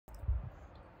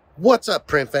What's up,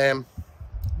 print fam?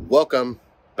 Welcome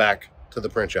back to the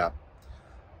print shop.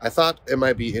 I thought it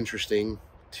might be interesting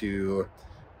to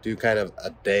do kind of a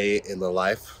day in the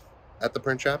life at the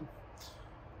print shop.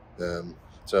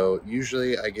 So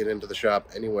usually I get into the shop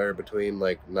anywhere between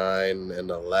like 9 and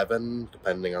 11,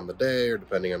 depending on the day or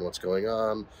depending on what's going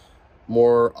on.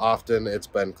 More often it's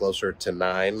been closer to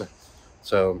 9.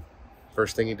 So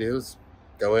first thing you do is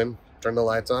go in, turn the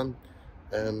lights on,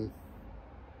 and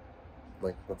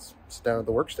let's sit down at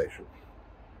the workstation.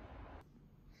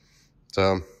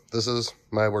 So this is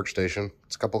my workstation.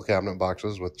 It's a couple of cabinet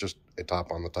boxes with just a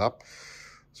top on the top.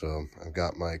 So I've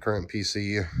got my current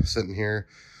PC sitting here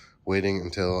waiting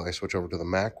until I switch over to the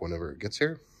Mac whenever it gets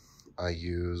here. I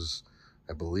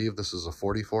believe this is a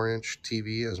 44-inch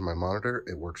TV as my monitor.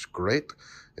 It works great.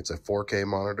 It's a 4K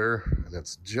monitor, and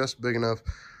it's just big enough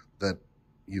that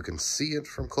you can see it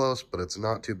from close, but it's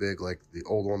not too big like the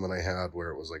old one that I had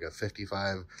where it was like a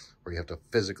 55 where you have to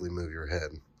physically move your head.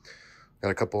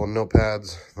 Got a couple of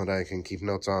notepads that I can keep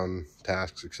notes on,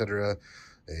 tasks, etc.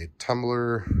 A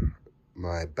tumbler,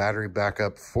 my battery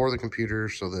backup for the computer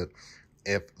so that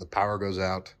if the power goes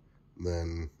out,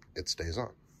 then it stays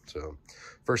on. So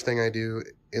first thing I do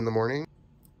in the morning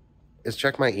is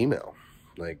check my email.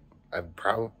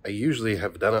 I usually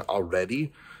have done it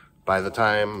already by the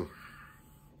time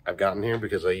I've gotten here,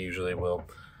 because I usually will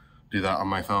do that on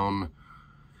my phone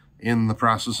in the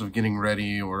process of getting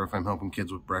ready, or if I'm helping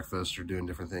kids with breakfast or doing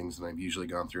different things, and I've usually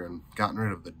gone through and gotten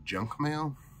rid of the junk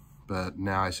mail. But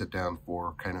now I sit down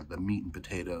for kind of the meat and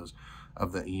potatoes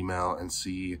of the email and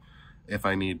see if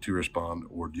I need to respond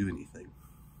or do anything.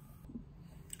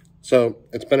 So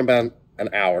it's been about an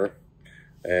hour,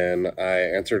 and I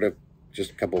answered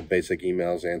just a couple of basic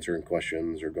emails, answering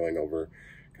questions or going over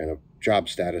kind of job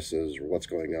statuses or what's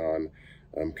going on.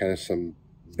 Kind of some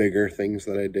bigger things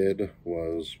that I did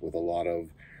was with a lot of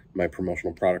my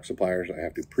promotional product suppliers, I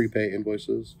have to prepay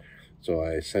invoices. So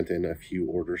I sent in a few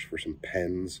orders for some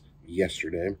pens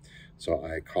yesterday. So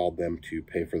I called them to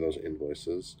pay for those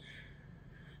invoices.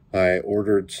 I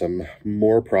ordered some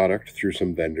more product through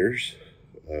some vendors.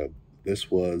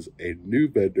 This was a new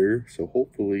vendor, so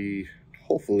hopefully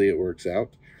it works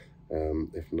out.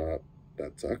 If not,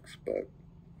 that sucks, but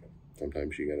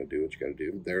sometimes you gotta do what you gotta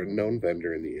do. They're a known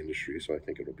vendor in the industry, so I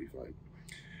think it'll be fine.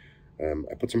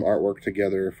 I put some artwork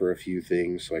together for a few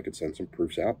things so I could send some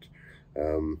proofs out.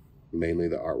 Mainly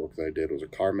the artwork that I did was a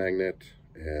car magnet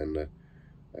and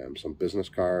some business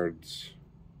cards.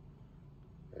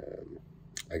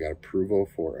 I got approval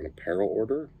for an apparel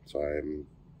order, so I'm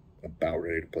about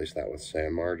ready to place that with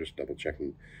Sanmar, just double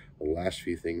checking the last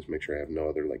few things, make sure I have no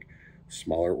other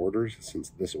smaller orders, since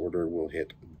this order will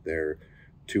hit their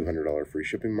 $200 free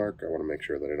shipping mark. I want to make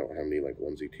sure that I don't have any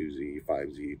 1Z, 2Z,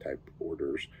 5Z type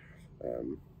orders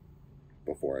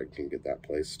before I can get that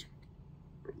placed.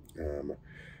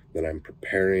 Then I'm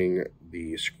preparing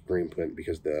the screen print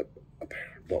because the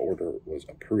order was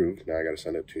approved. Now I got to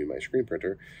send it to my screen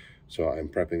printer. So I'm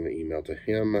prepping the email to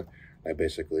him. I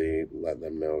basically let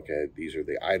them know, okay, these are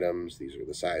the items, these are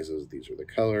the sizes, these are the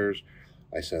colors.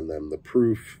 I send them the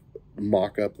proof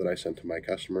mock-up that I sent to my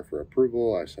customer for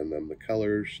approval. I send them the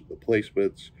colors, the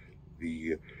placements,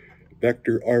 the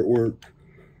vector artwork,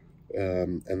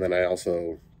 and then I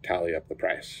also tally up the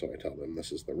price. So I tell them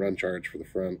this is the run charge for the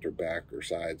front or back or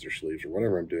sides or sleeves or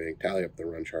whatever I'm doing. Tally up the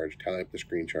run charge, tally up the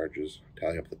screen charges,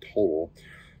 tally up the total,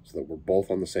 so that we're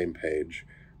both on the same page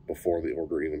before the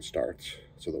order even starts,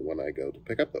 so that when I go to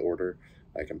pick up the order,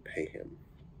 I can pay him.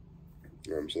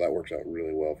 So that works out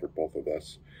really well for both of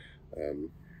us.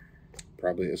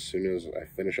 Probably as soon as I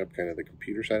finish up kind of the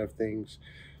computer side of things,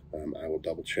 I will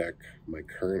double check my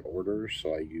current orders.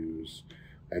 So I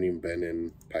haven't even been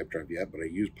in Pipedrive yet, but I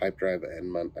use Pipedrive,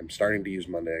 and I'm starting to use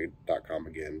Monday.com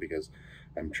again because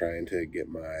I'm trying to get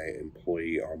my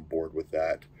employee on board with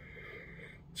that.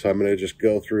 So I'm going to just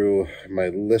go through my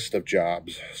list of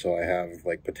jobs. So I have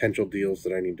potential deals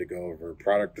that I need to go over,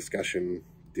 product discussion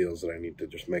deals that I need to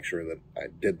just make sure that I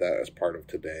did that as part of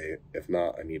today. If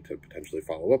not, I need to potentially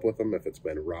follow up with them if it's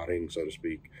been rotting, so to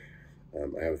speak.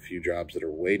 I have a few jobs that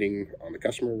are waiting on the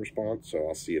customer response, so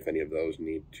I'll see if any of those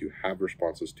need to have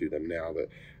responses to them now that,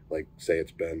 say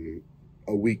it's been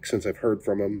a week since I've heard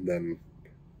from them, then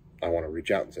I want to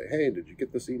reach out and say, hey, did you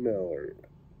get this email, or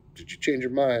did you change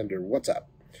your mind, or what's up?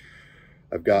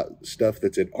 I've got stuff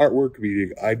that's in artwork,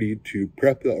 meaning I need to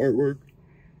prep the artwork.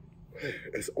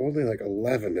 It's only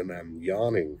 11 and I'm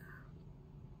yawning.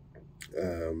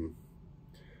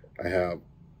 I have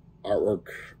artwork,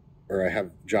 or I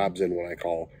have jobs in what I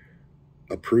call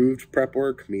approved prep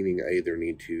work, meaning I either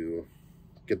need to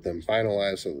get them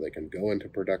finalized so that they can go into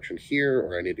production here,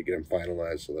 or I need to get them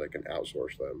finalized so that I can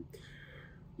outsource them.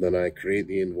 Then I create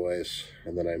the invoice,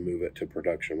 and then I move it to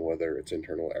production, whether it's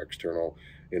internal or external.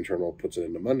 Internal puts it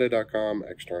into monday.com.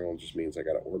 External just means I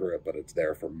got to order it, but it's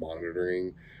there for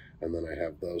monitoring. And then I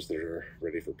have those that are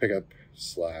ready for pickup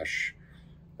 /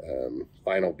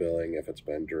 final billing if it's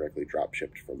been directly drop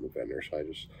shipped from the vendor. So I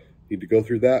just need to go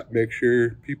through that, make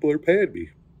sure people are paying me.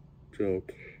 So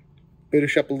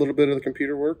finish up a little bit of the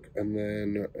computer work, and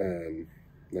then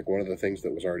like one of the things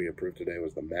that was already approved today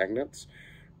was the magnets.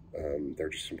 They're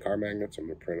just some car magnets. I'm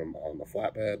going to print them on the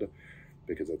flatbed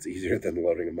because it's easier than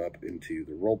loading them up into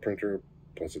the roll printer.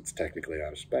 Plus, it's technically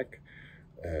out of spec.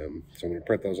 So I'm going to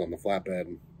print those on the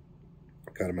flatbed,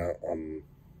 print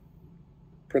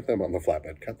them on the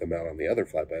flatbed, cut them out on the other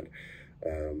flatbed,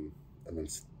 and then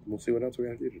we'll see what else we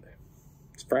got to do today.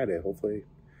 It's Friday. Hopefully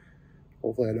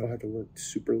I don't have to work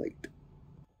super late.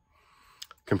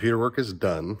 Computer work is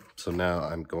done, so now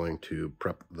I'm going to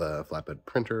prep the flatbed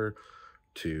printer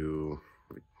to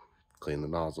clean the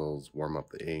nozzles, warm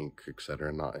up the ink,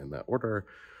 etc., not in that order.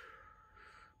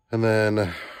 And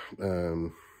then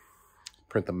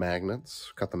print the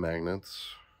magnets, cut the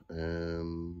magnets,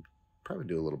 and probably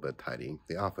do a little bit of tidying.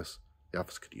 The office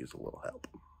could use a little help.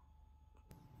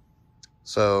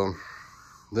 So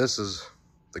this is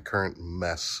the current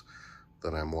mess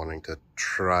that I'm wanting to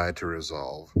try to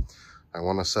resolve. I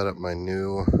want to set up my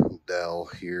new Dell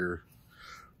here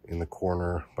in the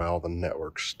corner by all the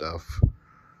network stuff.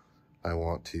 I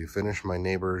want to finish my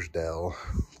neighbor's Dell,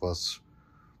 plus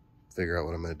figure out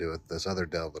what I'm going to do with this other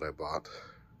Dell that I bought.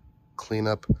 Clean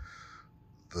up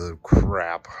the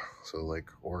crap, so like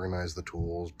organize the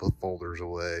tools, put folders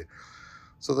away,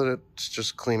 so that it's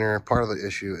just cleaner. Part of the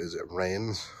issue is it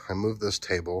rains. I moved this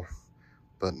table,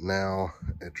 but now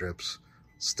it drips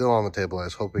still on the table. I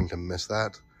was hoping to miss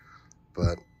that,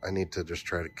 but I need to just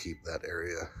try to keep that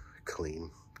area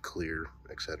clean, clear,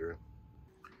 etc.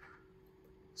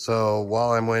 So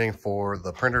while I'm waiting for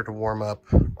the printer to warm up,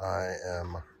 I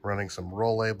am running some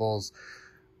roll labels.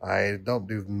 I don't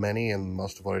do many, and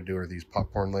most of what I do are these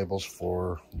popcorn labels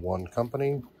for one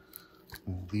company.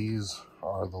 These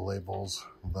are the labels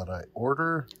that I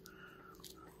order.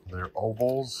 They're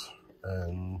ovals,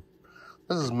 and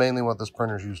this is mainly what this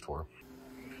printer is used for.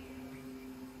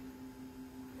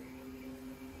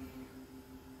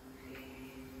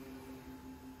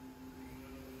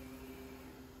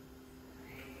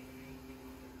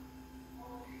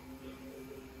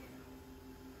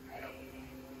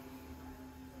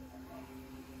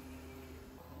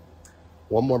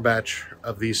 One more batch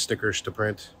of these stickers to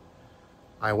print.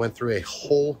 I went through a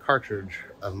whole cartridge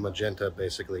of magenta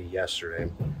basically yesterday.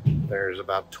 There's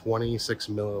about 26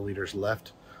 milliliters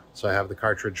left, so I have the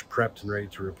cartridge prepped and ready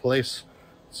to replace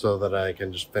so that I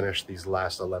can just finish these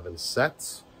last 11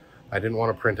 sets. I didn't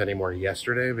want to print any more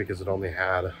yesterday because it only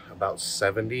had about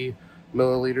 70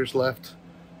 milliliters left.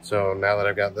 So now that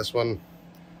I've got this one,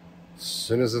 as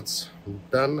soon as it's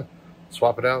done,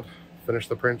 swap it out, finish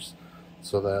the prints,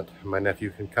 so that my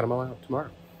nephew can cut them all out tomorrow.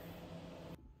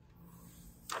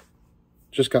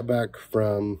 Just got back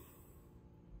from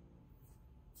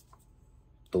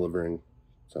delivering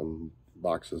some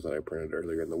boxes that I printed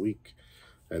earlier in the week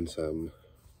and some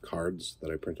cards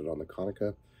that I printed on the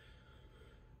Konica.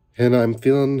 And I'm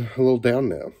feeling a little down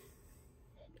now.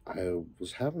 I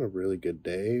was having a really good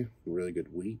day, a really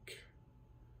good week.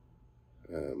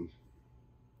 But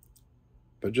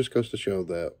it just goes to show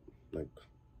that, like,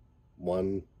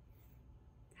 one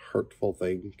hurtful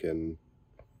thing can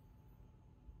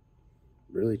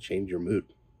really change your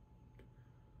mood.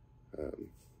 There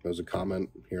was a comment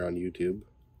here on YouTube.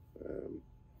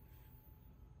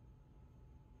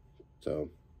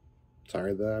 So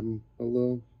sorry that I'm a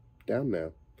little down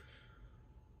now.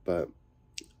 But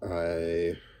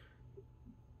the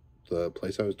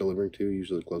place I was delivering to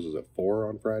usually closes at 4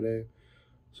 on Friday.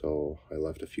 So I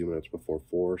left a few minutes before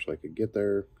 4 so I could get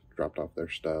there, dropped off their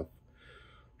stuff,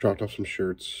 dropped off some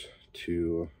shirts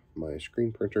to my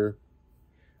screen printer,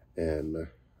 and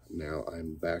now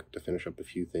I'm back to finish up a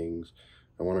few things.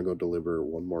 I want to go deliver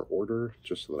one more order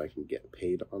just so that I can get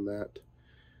paid on that.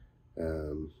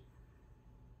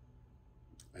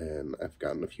 And I've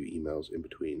gotten a few emails in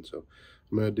between, so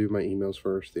I'm going to do my emails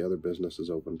first. The other business is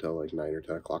open till like 9 or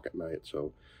 10 o'clock at night,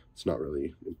 so it's not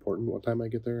really important what time I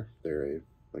get there. They're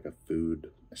like a food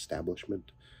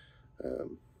establishment,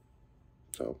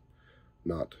 so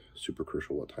not super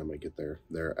crucial what time I get there.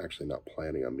 They're actually not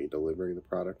planning on me delivering the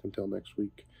product until next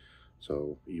week,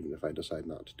 so even if I decide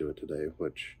not to do it today,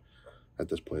 which at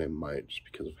this point I might just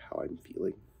because of how I'm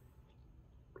feeling,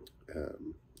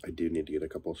 I do need to get a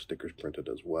couple of stickers printed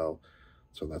as well,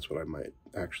 So that's what I might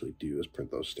actually do, is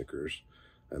print those stickers,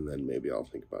 and then maybe I'll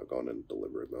think about going and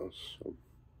delivering those.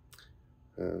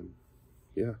 So,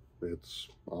 yeah, it's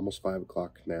almost 5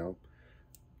 o'clock now.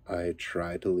 I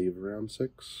try to leave around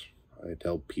 6. I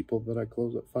tell people that I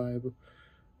close at 5,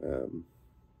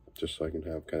 just so I can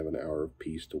have kind of an hour of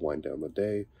peace to wind down the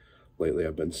day. Lately,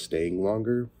 I've been staying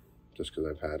longer just because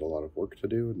I've had a lot of work to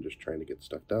do and just trying to get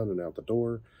stuff done and out the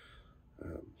door,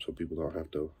 so people don't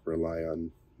have to rely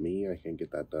on me. I can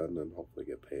get that done and hopefully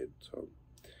get paid. So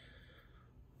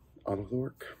on with the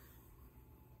work.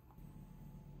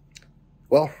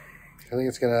 Well, I think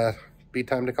it's gonna be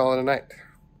time to call it a night.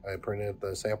 I printed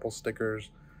the sample stickers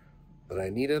that I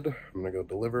needed. I'm gonna go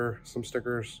deliver some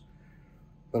stickers,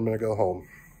 then I'm gonna go home.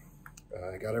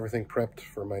 I got everything prepped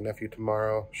for my nephew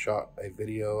tomorrow, shot a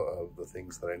video of the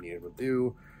things that I needed to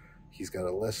do. He's got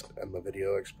a list and the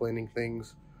video explaining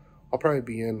things. I'll probably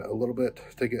be in a little bit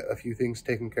to get a few things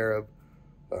taken care of.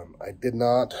 I did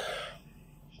not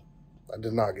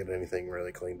get anything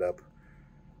really cleaned up.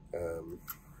 I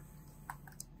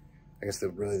guess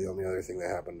really the only other thing that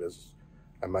happened is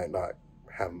I might not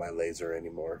have my laser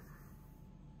anymore.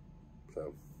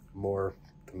 So more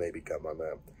to maybe come on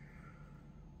that.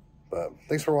 But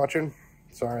thanks for watching.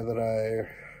 Sorry that I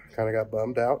kind of got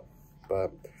bummed out,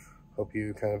 but hope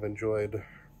you kind of enjoyed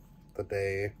the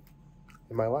day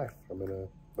in my life. I'm gonna,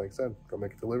 like I said, go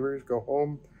make deliveries, go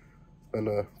home, spend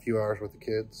a few hours with the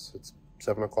kids. It's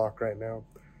 7 o'clock right now.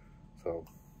 So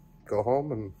go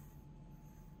home and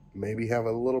maybe have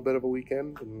a little bit of a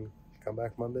weekend and come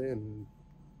back Monday and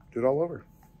do it all over.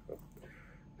 So,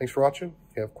 thanks for watching.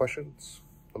 If you have questions,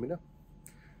 let me know.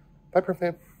 Bye, Print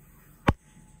Fam.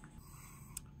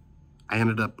 I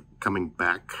ended up coming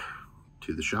back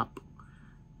to the shop.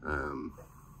 I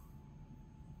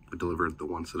delivered the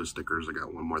one set of stickers. I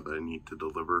got one more that I need to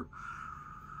deliver.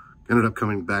 Ended up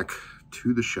coming back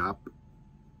to the shop.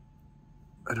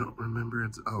 I don't remember.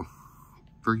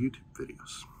 For YouTube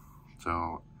videos.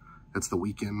 So it's the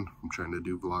weekend. I'm trying to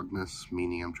do Vlogmas,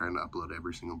 meaning I'm trying to upload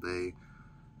every single day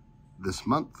this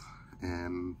month.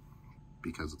 And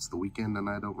because it's the weekend and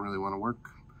I don't really want to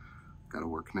work, gotta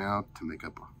work now to make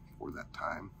up for that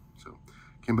time. So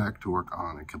came back to work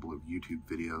on a couple of YouTube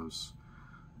videos.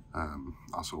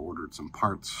 Also ordered some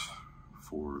parts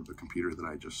for the computer that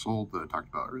I just sold that I talked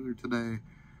about earlier today.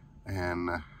 And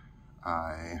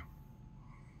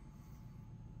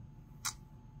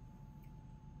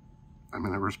I'm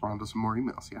going to respond to some more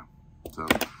emails, yeah. So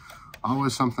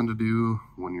always something to do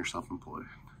when you're self-employed,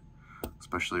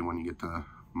 especially when you get to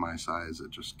my size.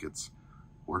 It just gets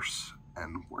worse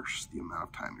and worse, the amount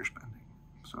of time you're spending.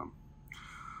 So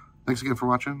thanks again for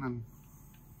watching, and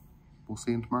we'll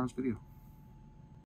see you in tomorrow's video.